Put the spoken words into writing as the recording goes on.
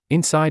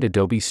Inside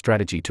Adobe's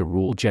strategy to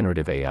rule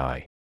generative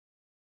AI.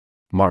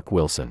 Mark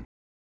Wilson.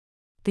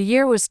 The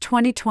year was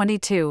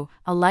 2022,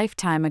 a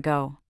lifetime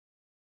ago.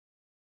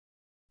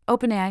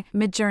 OpenAI,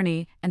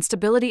 Midjourney, and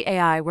Stability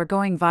AI were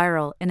going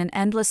viral in an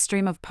endless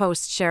stream of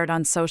posts shared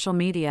on social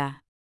media.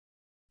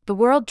 The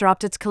world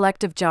dropped its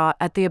collective jaw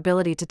at the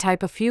ability to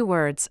type a few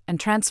words and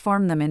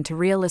transform them into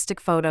realistic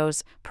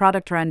photos,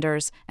 product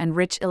renders, and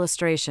rich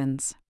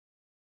illustrations.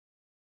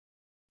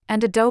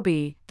 And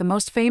Adobe, the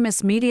most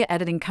famous media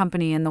editing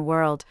company in the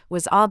world,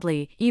 was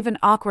oddly, even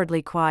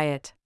awkwardly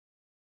quiet.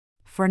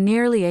 For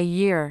nearly a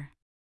year.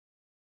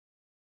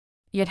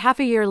 Yet half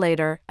a year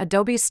later,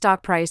 Adobe's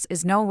stock price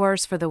is no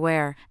worse for the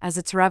wear, as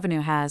its revenue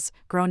has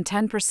grown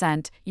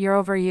 10% year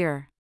over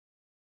year.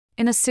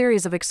 In a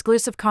series of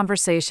exclusive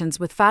conversations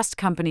with Fast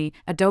Company,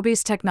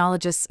 Adobe's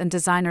technologists and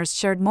designers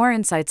shared more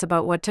insights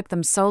about what took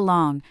them so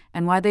long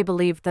and why they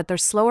believe that their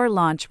slower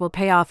launch will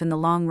pay off in the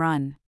long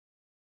run.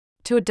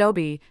 To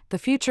Adobe, the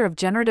future of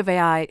generative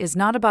AI is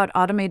not about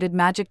automated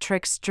magic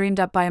tricks dreamed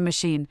up by a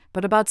machine,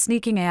 but about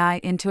sneaking AI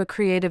into a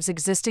creative's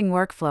existing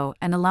workflow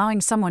and allowing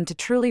someone to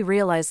truly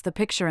realize the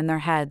picture in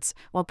their heads,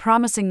 while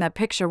promising that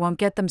picture won't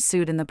get them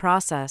sued in the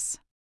process.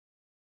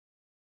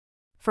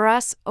 For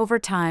us, over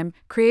time,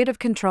 creative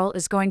control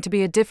is going to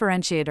be a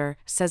differentiator,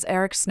 says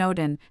Eric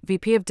Snowden,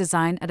 VP of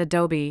Design at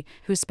Adobe,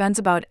 who spends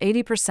about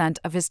 80%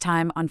 of his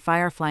time on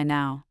Firefly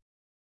now.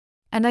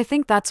 And I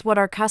think that's what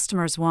our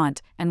customers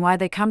want, and why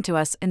they come to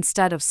us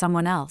instead of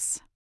someone else.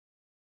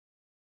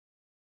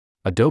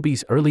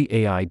 Adobe's early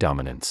AI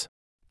dominance.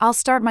 I'll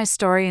start my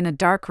story in a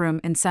dark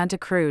room in Santa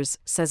Cruz,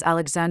 says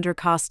Alexandra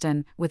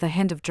Costin, with a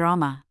hint of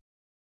drama.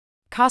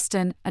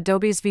 Costin,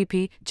 Adobe's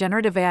VP,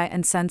 Generative AI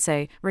and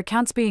Sensei,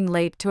 recounts being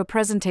late to a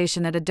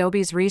presentation at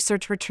Adobe's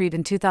research retreat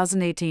in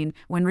 2018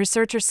 when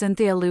researcher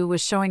Cynthia Liu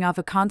was showing off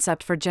a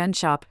concept for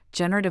GenShop,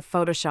 generative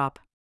Photoshop.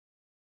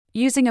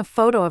 Using a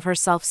photo of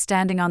herself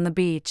standing on the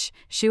beach,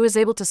 she was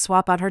able to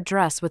swap out her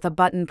dress with a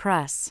button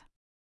press.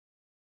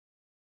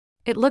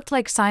 It looked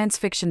like science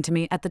fiction to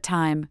me at the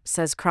time,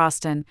 says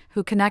Croston,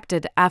 who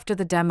connected after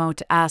the demo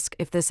to ask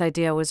if this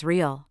idea was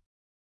real.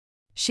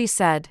 She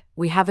said,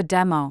 "We have a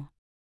demo."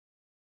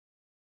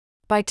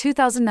 By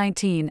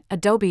 2019,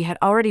 Adobe had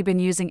already been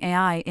using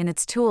AI in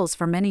its tools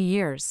for many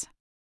years.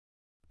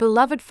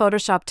 Beloved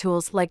Photoshop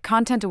tools like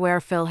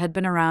Content-Aware Fill had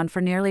been around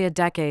for nearly a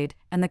decade,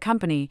 and the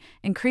company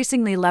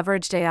increasingly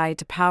leveraged AI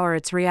to power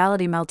its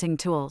reality-melting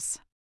tools.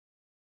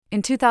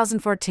 In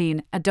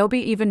 2014, Adobe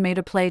even made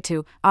a play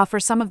to offer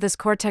some of this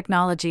core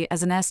technology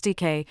as an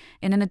SDK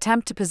in an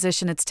attempt to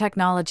position its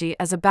technology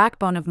as a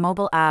backbone of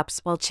mobile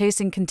apps while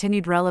chasing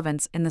continued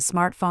relevance in the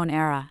smartphone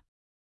era.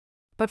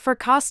 But for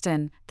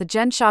Costin, the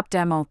GenShop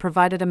demo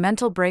provided a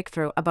mental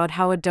breakthrough about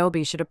how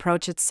Adobe should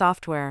approach its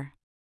software.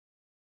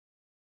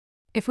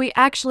 If we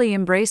actually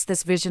embrace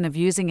this vision of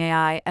using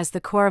AI as the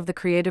core of the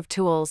creative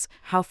tools,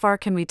 how far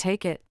can we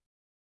take it?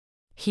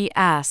 He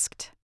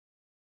asked.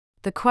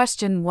 The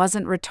question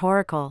wasn't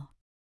rhetorical.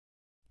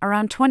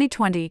 Around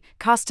 2020,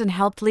 Costin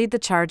helped lead the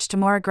charge to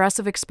more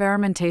aggressive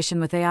experimentation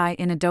with AI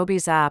in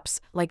Adobe's apps,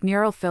 like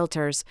Neural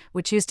Filters,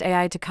 which used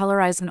AI to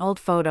colorize an old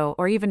photo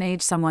or even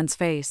age someone's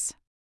face.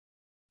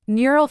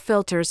 Neural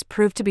Filters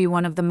proved to be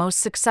one of the most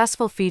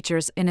successful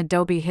features in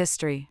Adobe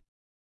history.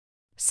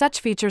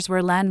 Such features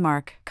were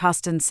landmark,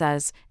 Costin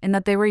says, in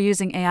that they were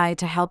using AI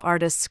to help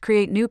artists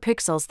create new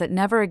pixels that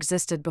never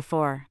existed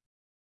before.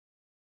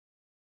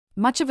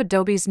 Much of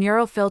Adobe's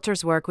Neural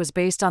Filters work was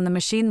based on the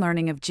machine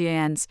learning of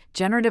GANs,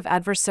 generative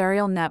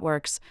adversarial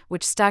networks,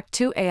 which stacked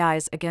two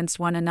AIs against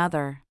one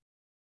another.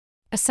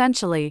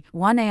 Essentially,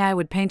 one AI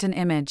would paint an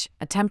image,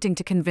 attempting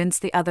to convince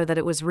the other that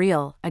it was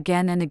real,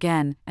 again and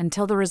again,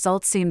 until the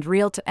result seemed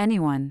real to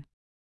anyone.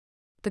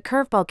 The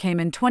curveball came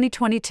in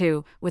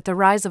 2022, with the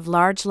rise of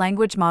large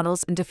language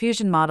models and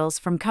diffusion models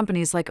from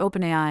companies like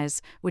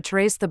OpenAI's, which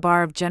raised the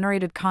bar of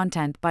generated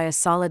content by a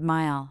solid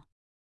mile.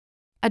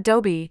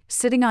 Adobe,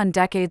 sitting on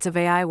decades of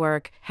AI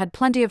work, had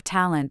plenty of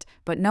talent,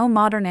 but no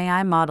modern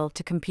AI model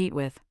to compete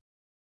with.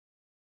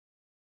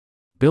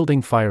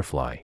 Building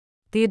Firefly.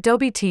 The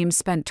Adobe team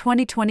spent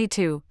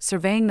 2022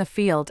 surveying the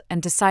field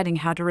and deciding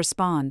how to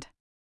respond.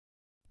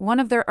 One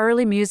of their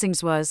early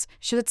musings was,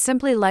 should it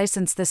simply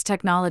license this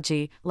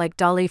technology, like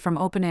DALL-E from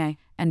OpenAI,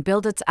 and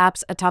build its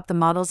apps atop the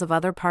models of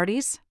other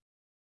parties?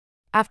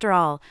 After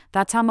all,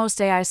 that's how most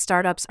AI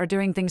startups are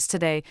doing things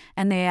today,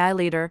 and the AI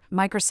leader,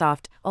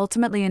 Microsoft,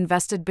 ultimately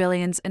invested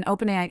billions in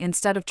OpenAI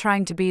instead of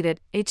trying to beat it.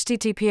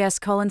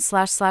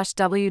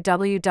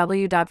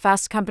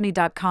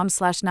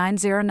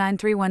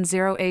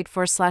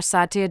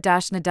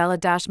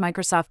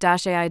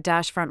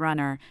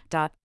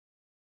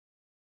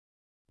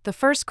 The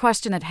first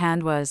question at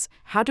hand was,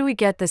 how do we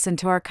get this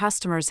into our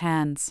customers'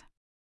 hands?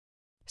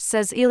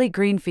 Says Ely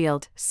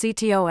Greenfield,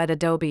 CTO at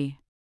Adobe.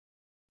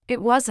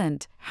 It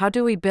wasn't, how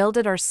do we build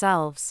it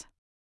ourselves?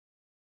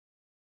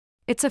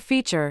 It's a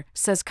feature,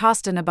 says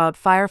Costin about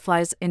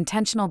Firefly's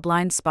intentional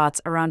blind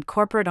spots around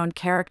corporate-owned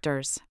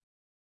characters.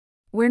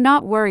 We're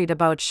not worried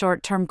about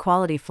short-term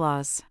quality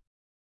flaws.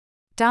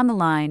 Down the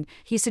line,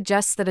 he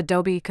suggests that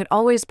Adobe could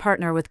always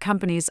partner with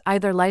companies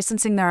either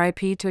licensing their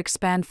IP to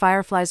expand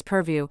Firefly's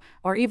purview,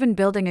 or even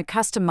building a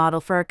custom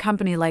model for a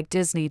company like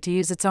Disney to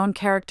use its own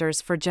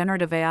characters for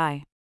generative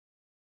AI.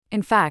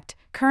 In fact,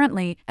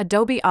 currently,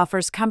 Adobe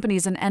offers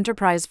companies an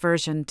enterprise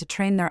version to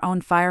train their own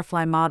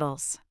Firefly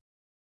models.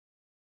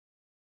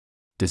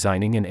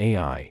 Designing in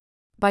AI.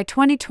 By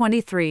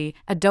 2023,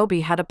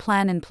 Adobe had a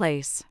plan in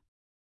place.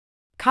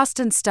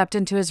 Kostin stepped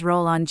into his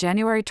role on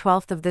January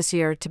 12 of this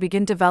year to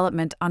begin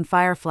development on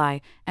Firefly,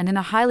 and in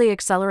a highly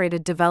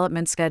accelerated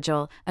development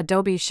schedule,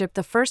 Adobe shipped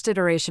the first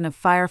iteration of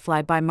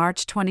Firefly by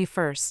March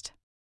 21.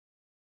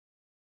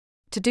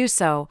 To do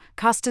so,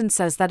 Kostin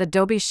says that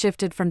Adobe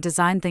shifted from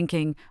design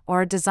thinking,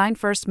 or a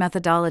design-first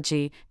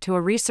methodology, to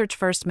a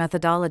research-first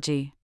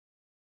methodology.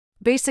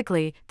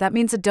 Basically, that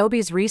means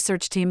Adobe's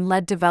research team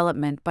led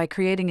development by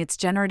creating its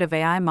generative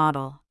AI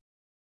model.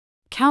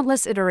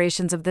 Countless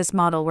iterations of this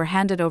model were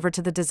handed over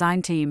to the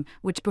design team,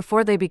 which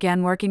before they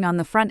began working on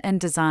the front-end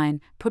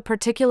design, put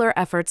particular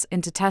efforts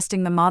into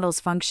testing the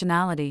model's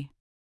functionality.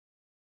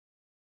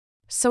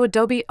 So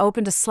Adobe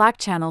opened a Slack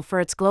channel for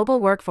its global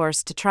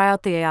workforce to try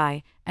out the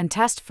AI, and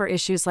test for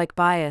issues like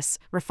bias,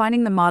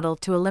 refining the model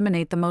to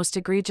eliminate the most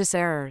egregious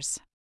errors.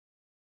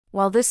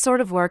 While this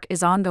sort of work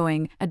is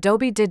ongoing,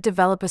 Adobe did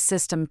develop a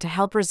system to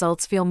help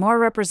results feel more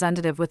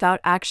representative without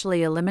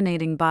actually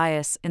eliminating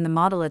bias in the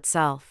model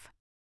itself.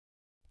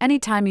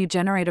 Anytime you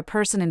generate a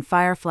person in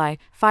Firefly,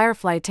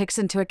 Firefly takes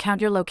into account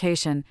your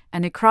location,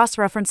 and it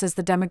cross-references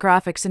the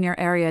demographics in your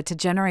area to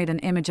generate an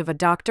image of a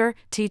doctor,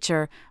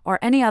 teacher, or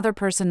any other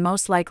person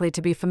most likely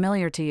to be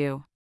familiar to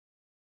you.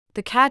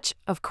 The catch,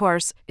 of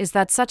course, is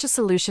that such a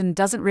solution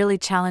doesn't really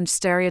challenge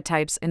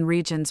stereotypes in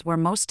regions where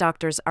most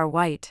doctors are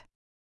white.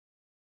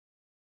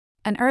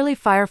 An early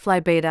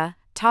Firefly beta,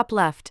 top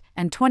left,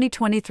 and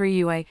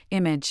 2023 UI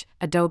image,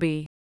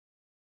 Adobe.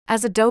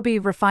 As Adobe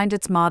refined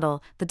its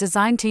model, the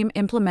design team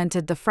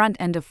implemented the front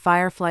end of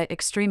Firefly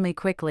extremely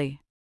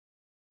quickly.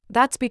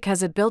 That's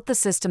because it built the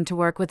system to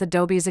work with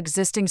Adobe's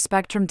existing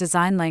Spectrum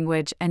design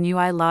language and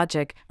UI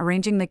logic,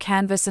 arranging the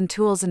canvas and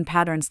tools and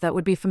patterns that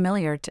would be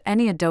familiar to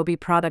any Adobe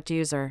product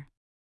user.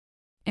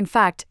 In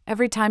fact,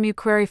 every time you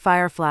query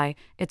Firefly,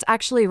 it's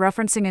actually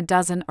referencing a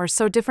dozen or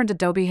so different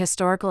Adobe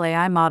historical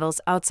AI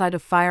models outside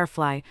of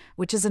Firefly,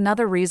 which is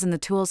another reason the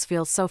tools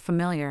feel so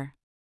familiar.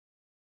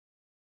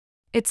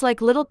 It's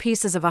like little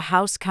pieces of a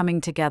house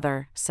coming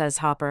together, says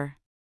Hopper.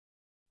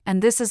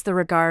 And this is the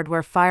regard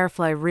where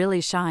Firefly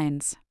really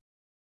shines.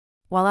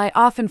 While I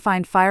often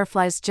find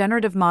Firefly's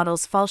generative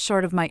models fall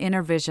short of my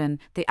inner vision,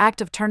 the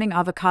act of turning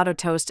avocado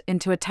toast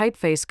into a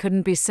typeface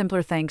couldn't be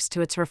simpler thanks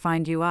to its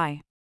refined UI.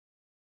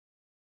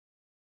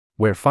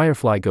 Where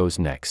Firefly goes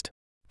next.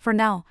 For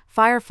now,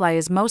 Firefly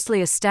is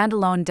mostly a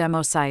standalone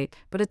demo site,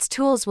 but its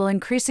tools will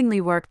increasingly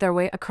work their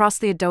way across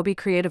the Adobe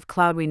Creative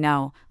Cloud we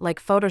know,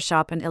 like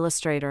Photoshop and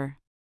Illustrator.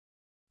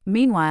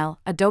 Meanwhile,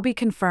 Adobe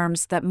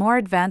confirms that more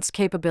advanced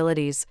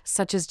capabilities,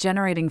 such as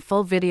generating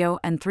full video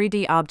and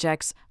 3D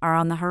objects, are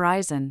on the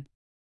horizon.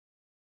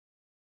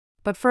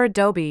 But for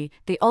Adobe,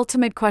 the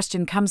ultimate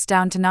question comes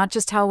down to not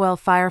just how well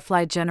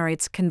Firefly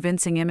generates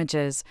convincing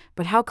images,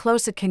 but how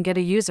close it can get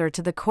a user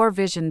to the core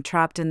vision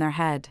trapped in their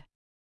head.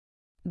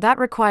 That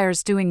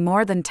requires doing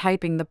more than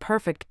typing the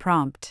perfect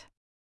prompt.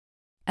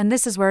 And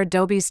this is where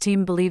Adobe's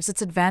team believes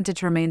its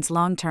advantage remains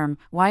long-term,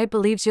 why it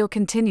believes you'll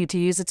continue to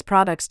use its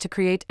products to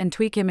create and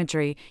tweak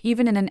imagery,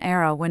 even in an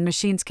era when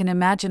machines can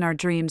imagine our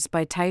dreams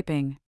by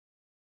typing.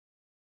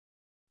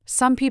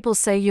 Some people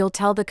say you'll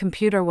tell the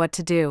computer what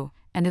to do,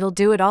 and it'll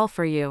do it all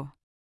for you.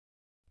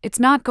 It's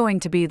not going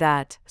to be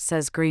that,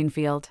 says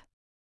Greenfield.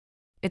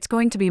 It's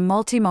going to be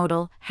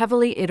multimodal,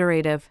 heavily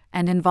iterative,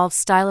 and involve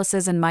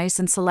styluses and mice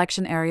and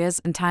selection areas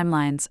and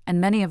timelines,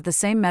 and many of the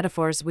same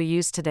metaphors we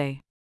use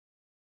today.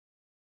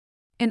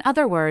 In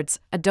other words,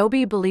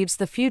 Adobe believes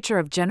the future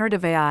of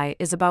generative AI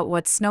is about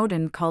what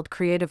Snowden called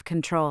creative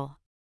control.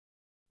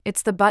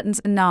 It's the buttons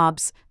and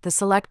knobs, the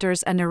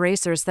selectors and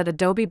erasers that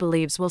Adobe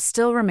believes will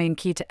still remain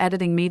key to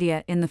editing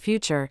media in the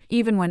future,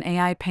 even when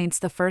AI paints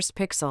the first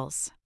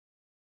pixels.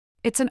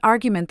 It's an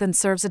argument that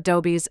serves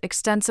Adobe's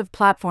extensive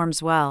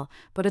platforms well,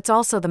 but it's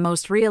also the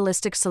most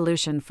realistic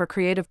solution for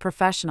creative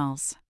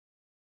professionals.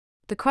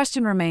 The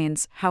question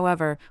remains,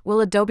 however,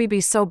 will Adobe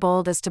be so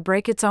bold as to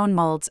break its own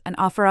molds and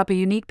offer up a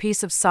unique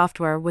piece of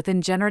software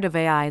within generative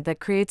AI that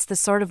creates the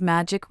sort of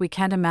magic we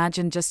can't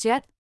imagine just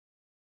yet?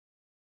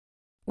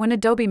 When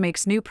Adobe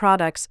makes new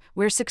products,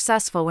 we're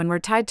successful when we're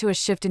tied to a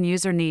shift in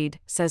user need,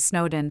 says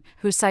Snowden,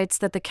 who cites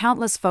that the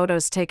countless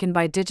photos taken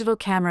by digital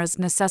cameras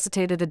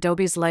necessitated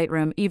Adobe's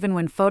Lightroom even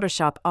when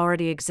Photoshop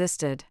already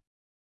existed.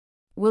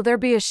 Will there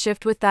be a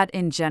shift with that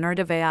in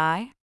generative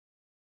AI?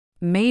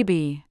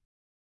 Maybe.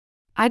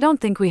 I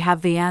don't think we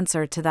have the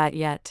answer to that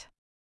yet.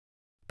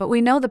 But we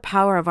know the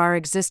power of our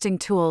existing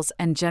tools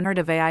and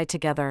generative AI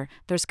together.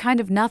 There's kind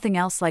of nothing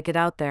else like it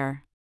out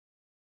there.